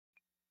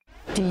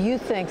Do you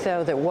think,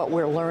 though, that what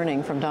we're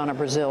learning from Donna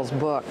Brazile's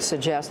book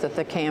suggests that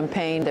the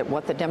campaign, that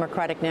what the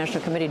Democratic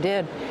National Committee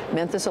did,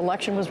 meant this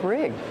election was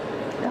rigged?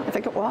 Yeah, I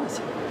think it was.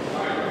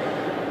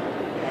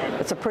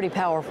 It's a pretty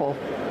powerful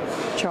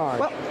charge.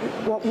 Well,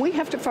 what we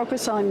have to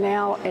focus on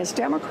now as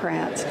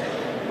Democrats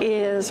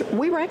is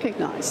we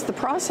recognize the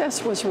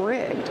process was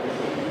rigged.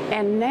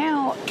 And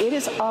now it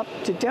is up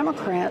to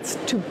Democrats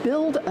to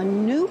build a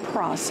new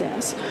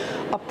process,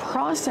 a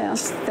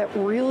process that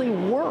really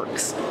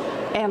works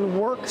and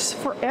works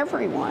for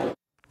everyone.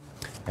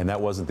 And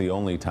that wasn't the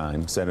only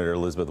time Senator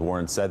Elizabeth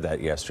Warren said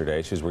that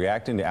yesterday. She's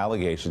reacting to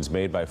allegations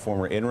made by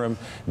former interim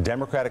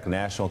Democratic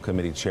National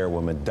Committee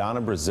Chairwoman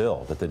Donna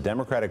Brazile that the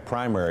Democratic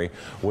primary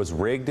was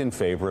rigged in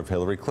favor of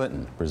Hillary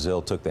Clinton.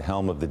 Brazile took the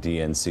helm of the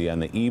DNC on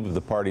the eve of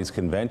the party's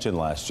convention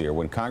last year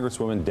when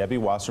Congresswoman Debbie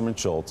Wasserman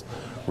Schultz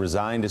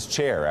resigned as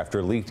chair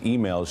after leaked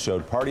emails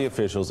showed party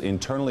officials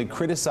internally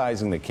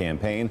criticizing the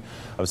campaign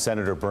of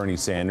Senator Bernie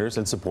Sanders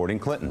and supporting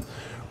Clinton.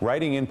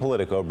 Writing in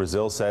Politico,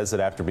 Brazile says that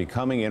after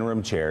becoming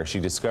interim chair, she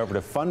discovered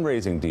a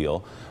fundraising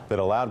deal that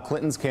allowed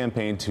Clinton's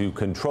campaign to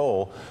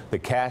control the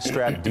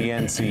cash-strapped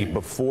DNC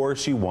before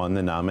she won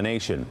the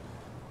nomination.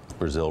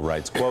 Brazile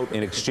writes, quote,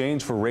 in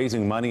exchange for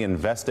raising money and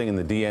investing in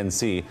the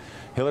DNC,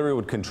 Hillary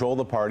would control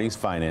the party's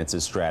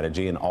finances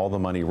strategy and all the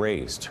money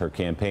raised. Her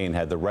campaign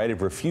had the right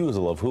of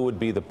refusal of who would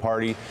be the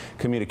party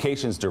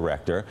communications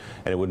director,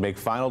 and it would make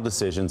final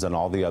decisions on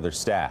all the other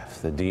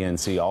staff. The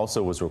DNC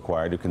also was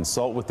required to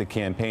consult with the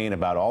campaign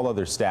about all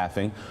other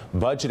staffing,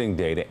 budgeting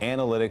data,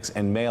 analytics,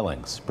 and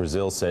mailings.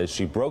 Brazile says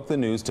she broke the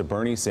news to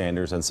Bernie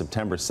Sanders on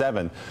September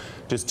 7,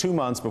 just 2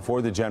 months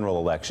before the general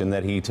election,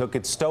 that he took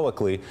it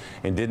stoically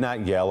and did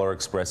not yell or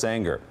express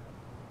anger.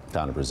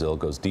 Donna Brazile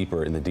goes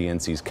deeper in the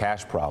DNC's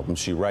cash problems.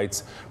 She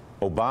writes,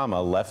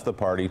 Obama left the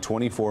party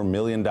 $24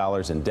 million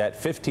in debt,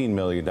 $15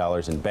 million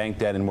in bank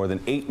debt, and more than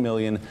 $8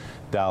 million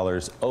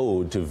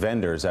owed to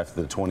vendors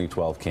after the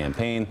 2012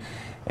 campaign,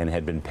 and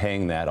had been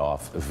paying that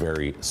off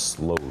very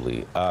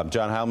slowly.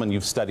 John Heilemann,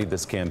 you've studied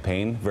this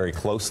campaign very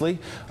closely,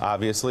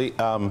 obviously.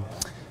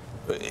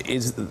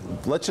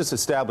 Let's just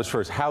establish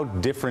first, how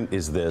different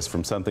is this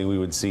from something we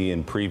would see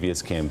in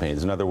previous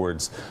campaigns? In other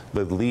words,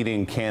 the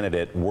leading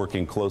candidate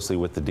working closely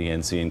with the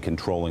DNC and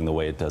controlling the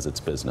way it does its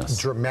business.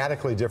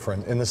 Dramatically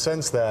different in the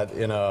sense that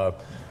in a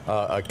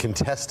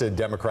contested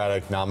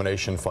Democratic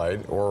nomination fight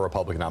or a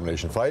Republican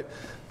nomination fight,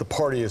 the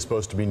party is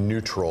supposed to be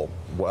neutral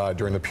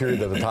during the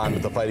period of the time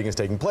that the fighting is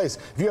taking place.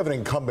 If you have an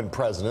incumbent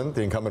president,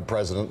 the incumbent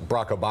president,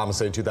 Barack Obama,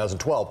 say in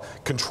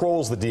 2012,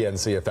 controls the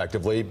DNC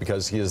effectively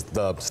because he is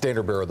the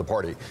standard bearer of the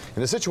party.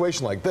 In a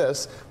situation like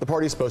this, the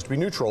party is supposed to be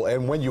neutral,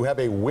 and when you have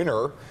a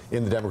winner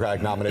in the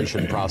Democratic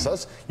nomination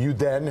process, you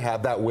then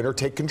have that winner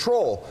take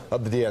control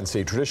of the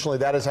DNC. Traditionally,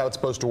 that is how it's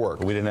supposed to work.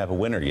 But we didn't have a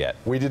winner yet.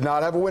 We did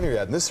not have a winner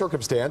yet. In this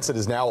circumstance, it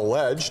is now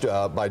alleged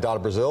by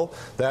Donna Brazile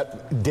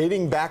that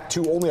dating back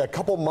to only a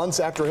couple months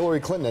after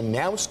Hillary Clinton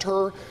announced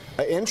her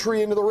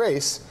entry into the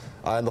race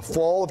in the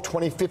fall of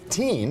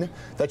 2015,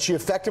 that she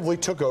effectively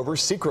took over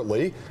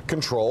secretly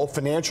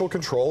financial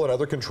control and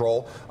other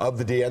control of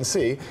the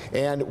DNC.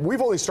 And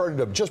we've only started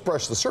to just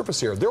brush the surface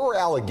here. There were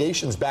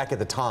allegations back at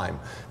the time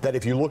that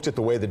if you looked at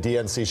the way the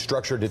DNC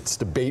structured its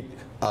debate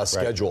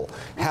schedule,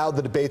 how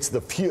the debates,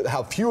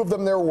 how few of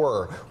them there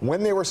were,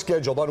 when they were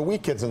scheduled on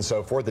weekends and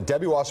so forth, that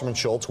Debbie Wasserman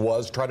Schultz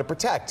was trying to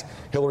protect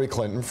Hillary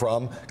Clinton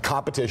from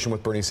competition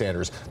with Bernie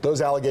Sanders.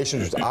 Those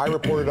allegations, which I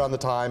reported at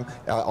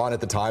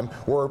the time,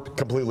 were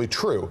completely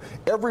true.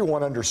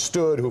 Everyone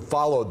understood who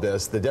followed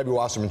this that Debbie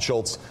Wasserman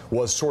Schultz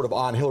was sort of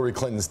on Hillary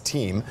Clinton's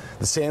team.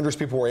 The Sanders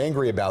people were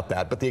angry about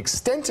that, but the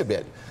extent of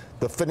it,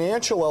 the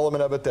financial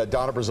element of it that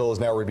Donna Brazile has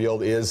now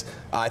revealed is,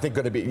 I think,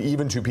 going to be,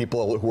 even to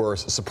people who are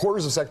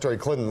supporters of Secretary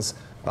Clinton's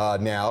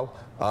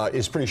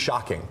is pretty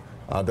shocking.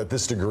 That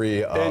this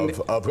degree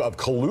of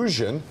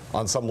collusion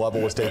on some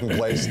level was taking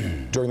place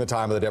during the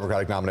time of the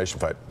Democratic nomination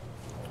fight.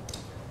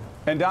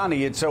 And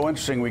Donnie, it's so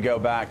interesting. We go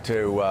back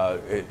to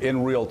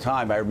in real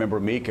time. I remember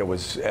Mika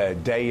was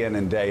day in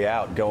and day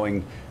out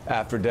going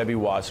after Debbie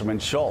Wasserman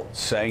Schultz,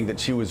 saying that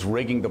she was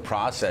rigging the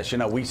process. You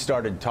know, we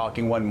started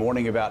talking one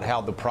morning about how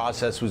the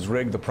process was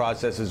rigged. The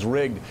process is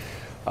rigged.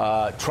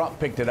 Trump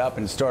picked it up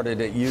and started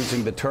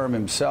using the term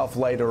himself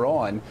later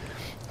on.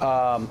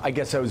 I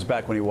guess that was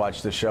back when he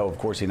watched the show. Of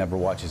course, he never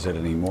watches it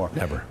anymore.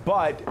 Never.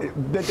 But,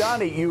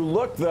 Donnie, you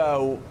look,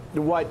 though,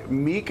 what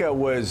Mika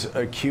was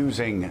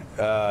accusing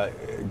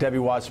Debbie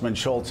Wasserman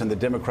Schultz and the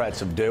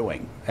Democrats of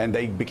doing, and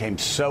they became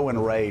so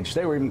enraged.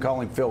 They were even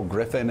calling Phil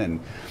Griffin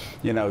and,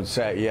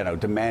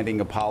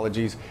 demanding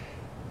apologies.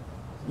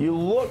 You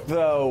look,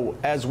 though,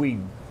 as we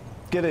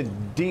get a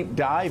deep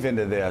dive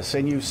into this,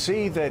 and you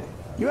see that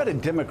you had a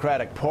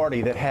Democratic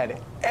Party that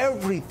had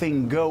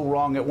everything go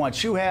wrong at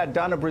once. You had,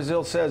 Donna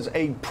Brazile says,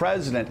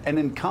 an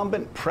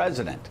incumbent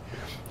president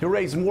who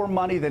raised more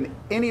money than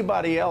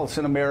anybody else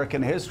in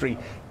American history,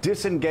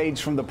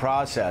 disengaged from the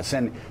process,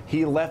 and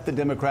he left the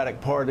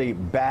Democratic Party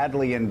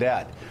badly in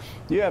debt.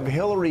 You have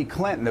Hillary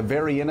Clinton, a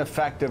very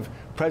ineffective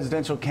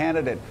presidential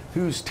candidate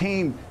whose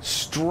team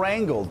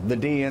strangled the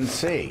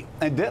DNC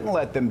and didn't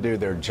let them do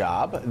their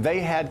job. They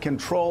had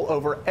control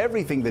over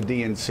everything the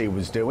DNC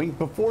was doing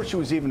before she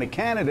was even a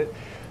candidate.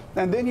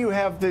 And then you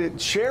have the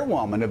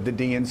chairwoman of the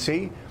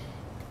DNC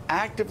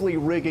actively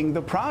rigging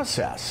the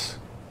process.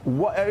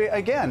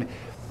 Again,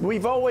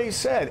 we've always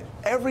said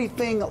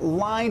everything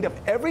lined up,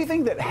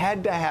 everything that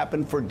had to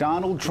happen for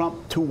Donald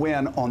Trump to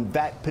win on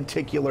that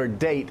particular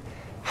date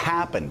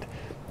happened.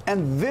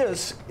 And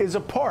this is a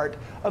part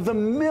of the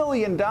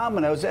million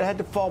dominoes that had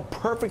to fall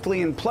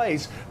perfectly in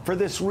place for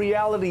this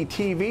reality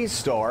TV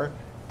star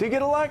to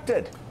get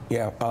elected.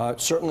 Yeah,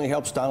 certainly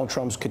helps Donald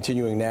Trump's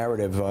continuing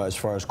narrative as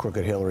far as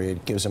crooked Hillary.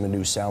 It gives him a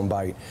new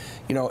soundbite.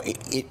 You know,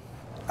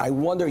 I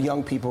wonder,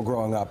 young people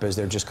growing up as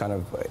they're just kind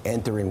of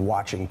entering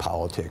watching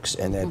politics,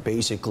 and that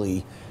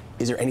basically,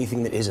 is there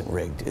anything that isn't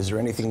rigged? Is there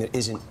anything that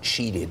isn't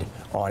cheated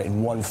on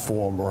in one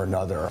form or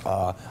another?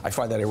 I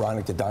find that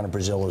ironic that Donna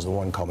Brazile is the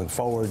one coming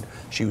forward.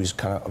 She was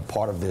kind of a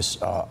part of this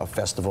a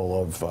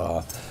festival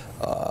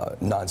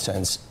of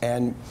nonsense,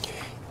 and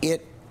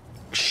it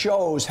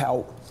shows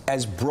how,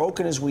 as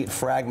broken as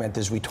fragmented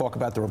as we talk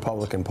about the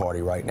Republican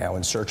Party right now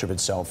in search of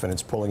itself, and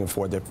it's pulling in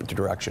four different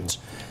directions,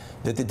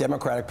 that the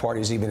Democratic Party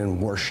is even in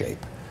worse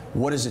shape.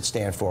 What does it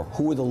stand for?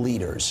 Who are the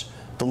leaders?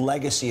 The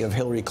legacy of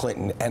Hillary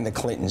Clinton and the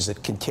Clintons and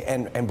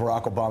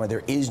Barack Obama.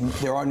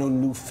 There are no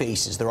new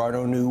faces. There are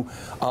no new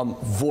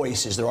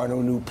voices. There are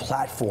no new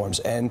platforms.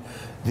 And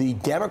the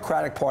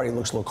Democratic Party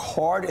look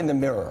hard in the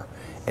mirror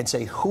and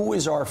say, who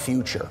is our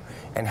future?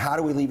 And how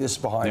do we leave this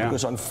behind? Yeah.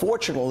 Because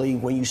unfortunately,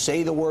 when you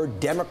say the word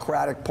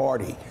Democratic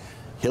Party,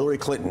 Hillary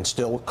Clinton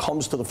still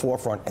comes to the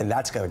forefront, and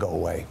that's got to go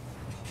away.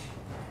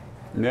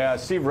 Yeah,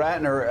 Steve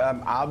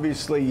Ratner,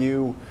 obviously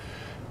you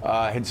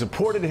had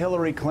supported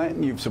Hillary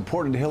Clinton. You've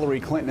supported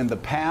Hillary Clinton in the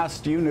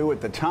past. You knew at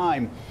the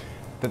time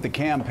that the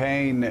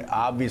campaign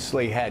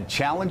obviously had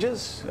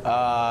challenges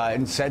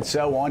and said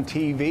so on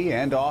TV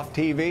and off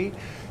TV.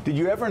 Did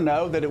you ever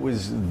know that it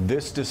was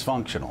this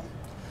dysfunctional?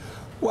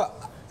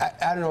 Well,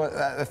 I don't know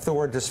if the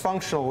word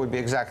dysfunctional would be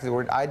exactly the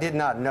word. I did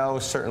not know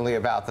certainly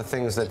about the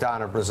things that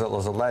Donna Brazile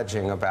is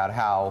alleging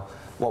about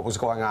what was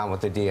going on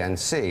with the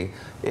DNC.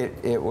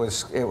 It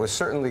was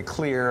certainly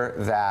clear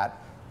that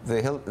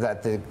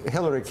the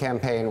Hillary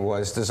campaign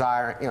was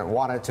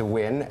wanted to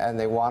win, and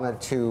they wanted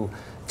to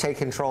take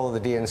control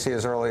of the DNC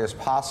as early as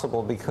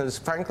possible, because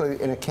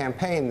frankly, in a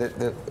campaign,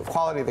 the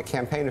quality of the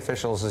campaign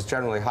officials is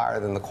generally higher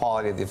than the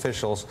quality of the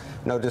officials,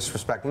 no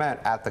disrespect meant,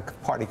 at the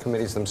party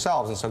committees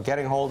themselves. And so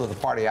getting hold of the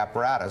party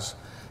apparatus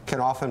can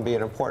often be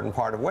an important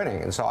part of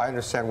winning. And so I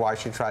understand why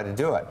she tried to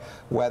do it.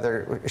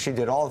 Whether she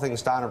did all the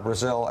things Donna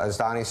Brazile, as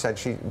Donnie said,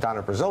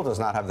 Donna Brazile does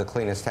not have the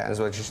cleanest hands,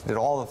 but she did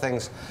all the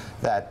things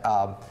that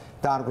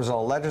Donna Brazile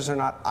alleges or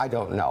not, I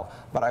don't know.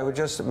 But I would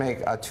just make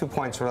 2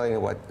 points relating to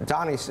what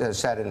Donnie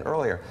said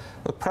earlier.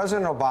 Look,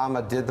 President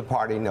Obama did the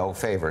party no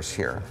favors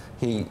here.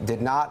 He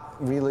did not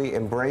really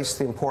embrace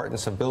the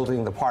importance of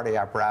building the party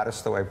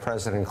apparatus the way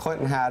President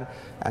Clinton had.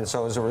 And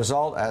so as a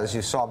result, as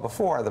you saw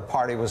before, the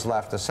party was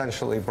left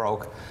essentially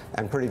broke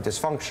and pretty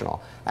dysfunctional.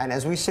 And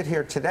as we sit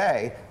here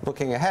today,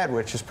 looking ahead,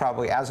 which is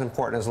probably as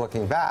important as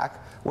looking back,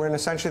 we're in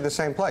essentially the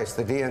same place.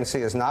 The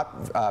DNC is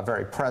not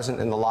very present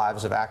in the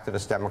lives of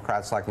activist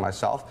Democrats like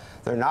myself.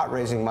 They're not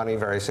raising money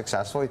very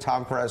successfully.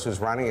 Tom Perez, who's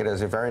running it,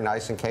 is a very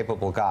nice and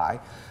capable guy.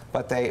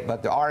 But the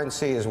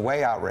RNC is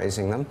way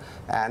outraising them,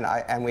 and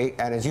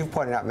as you've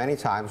pointed out many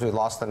times, we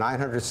lost the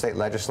 900 state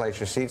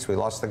legislature seats, we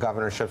lost the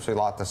governorships, we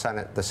lost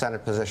the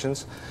Senate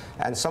positions,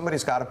 and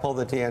somebody's got to pull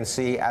the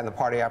DNC and the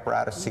party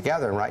apparatus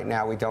together. And right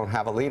now, we don't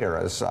have a leader,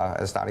 as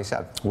Donnie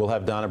said. We'll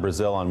have Donna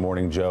Brazile on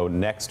Morning Joe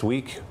next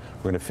week.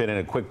 We're going to fit in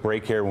a quick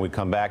break here. When we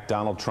come back,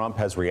 Donald Trump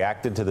has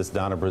reacted to this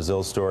Donna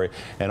Brazile story,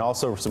 and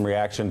also some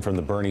reaction from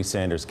the Bernie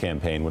Sanders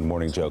campaign when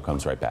Morning Joe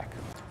comes right back.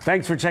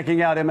 Thanks for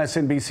checking out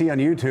MSNBC on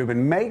YouTube,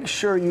 and make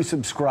sure you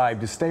subscribe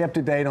to stay up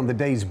to date on the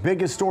day's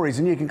biggest stories.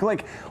 And you can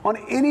click on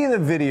any of the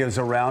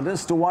videos around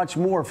us to watch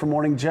more from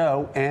Morning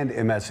Joe and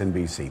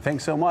MSNBC.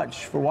 Thanks so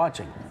much for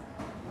watching.